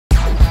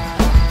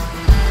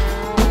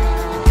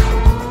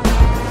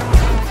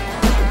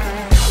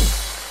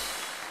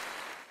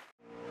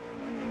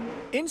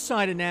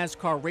Inside a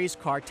NASCAR race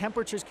car,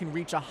 temperatures can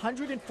reach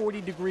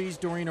 140 degrees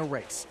during a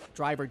race.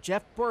 Driver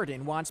Jeff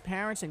Burton wants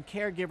parents and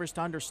caregivers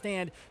to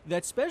understand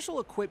that special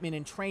equipment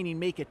and training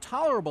make it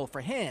tolerable for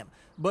him.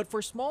 But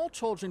for small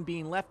children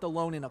being left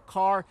alone in a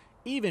car,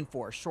 even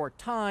for a short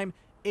time,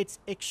 it's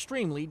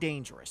extremely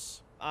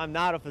dangerous. I'm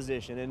not a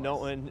physician and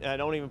I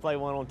don't even play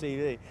one on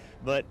TV.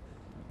 But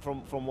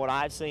from what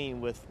I've seen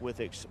with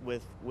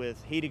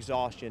heat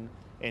exhaustion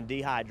and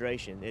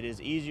dehydration, it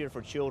is easier for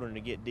children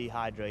to get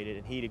dehydrated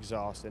and heat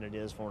exhaust than it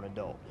is for an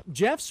adult.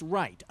 Jeff's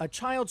right. A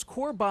child's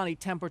core body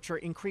temperature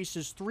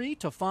increases 3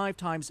 to 5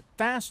 times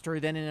faster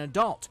than an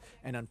adult.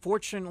 And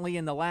unfortunately,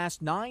 in the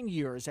last 9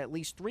 years, at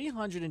least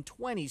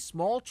 320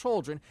 small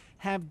children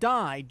have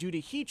died due to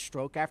heat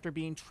stroke after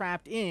being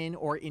trapped in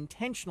or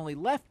intentionally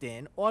left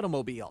in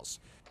automobiles.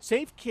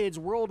 Safe Kids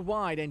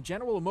Worldwide and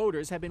General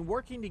Motors have been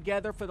working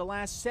together for the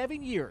last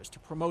 7 years to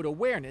promote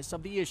awareness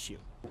of the issue.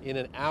 In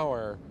an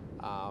hour,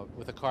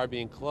 with the car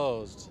being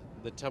closed,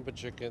 the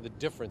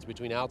difference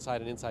between outside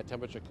and inside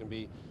temperature can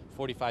be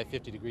 45,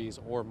 50 degrees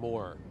or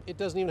more. It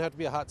doesn't even have to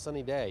be a hot,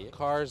 sunny day. The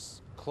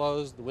car's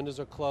closed, the windows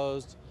are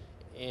closed,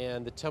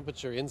 and the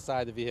temperature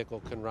inside the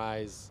vehicle can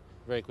rise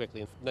very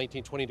quickly.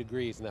 19, 20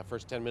 degrees in that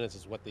first 10 minutes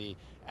is what the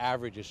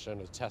average is shown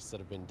in tests that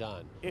have been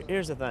done.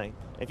 Here's the thing.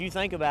 If you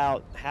think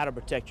about how to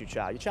protect your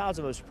child's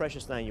the most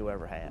precious thing you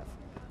ever have.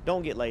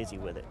 Don't get lazy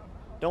with it.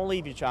 Don't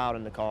leave your child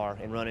in the car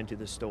and run into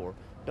the store.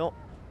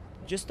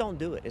 Just don't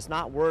do it. It's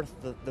not worth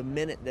the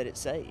minute that it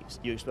saves.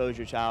 You expose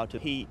your child to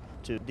heat,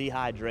 to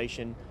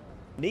dehydration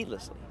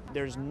needlessly.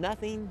 There's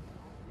nothing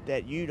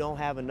that you don't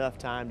have enough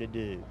time to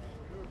do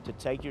to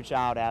take your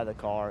child out of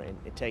the car and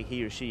take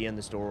he or she in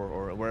the store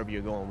or wherever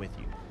you're going with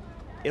you.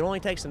 It only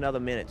takes another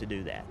minute to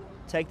do that.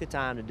 Take the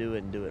time to do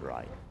it and do it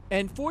right.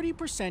 And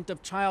 40%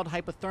 of child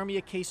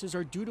hypothermia cases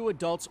are due to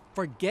adults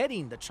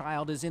forgetting the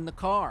child is in the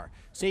car.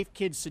 Safe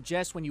Kids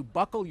suggests when you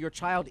buckle your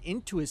child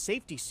into his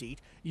safety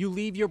seat, you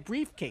leave your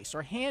briefcase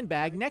or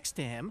handbag next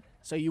to him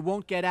so you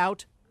won't get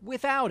out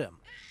without him.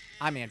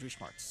 I'm Andrew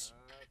Schmartz.